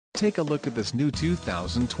Take a look at this new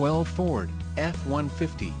 2012 Ford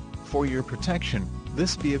F-150. For your protection,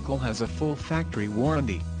 this vehicle has a full factory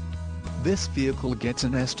warranty. This vehicle gets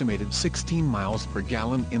an estimated 16 miles per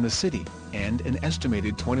gallon in the city, and an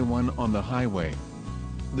estimated 21 on the highway.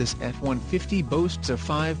 This F-150 boasts a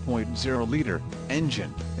 5.0-liter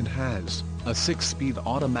engine, and has a 6-speed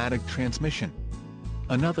automatic transmission.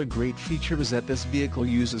 Another great feature is that this vehicle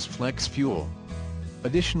uses flex fuel.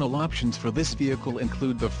 Additional options for this vehicle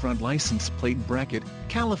include the front license plate bracket,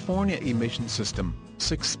 California emission system,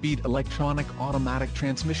 6-speed electronic automatic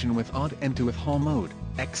transmission with on- and to-with-haul mode,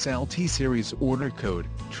 XLT series order code,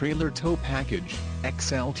 trailer tow package,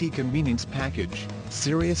 XLT convenience package,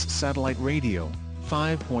 Sirius satellite radio,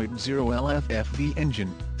 5.0 LFFV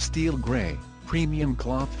engine, steel gray, premium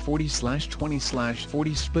cloth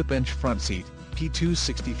 40/20/40 split bench front seat,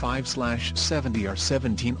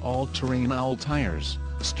 P265/70R17 all-terrain all tires,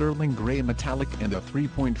 sterling gray metallic and a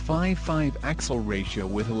 3.55 axle ratio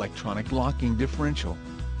with electronic locking differential.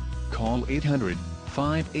 Call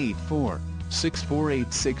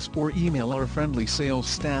 800-584-6486 or email our friendly sales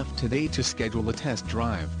staff today to schedule a test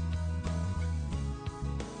drive.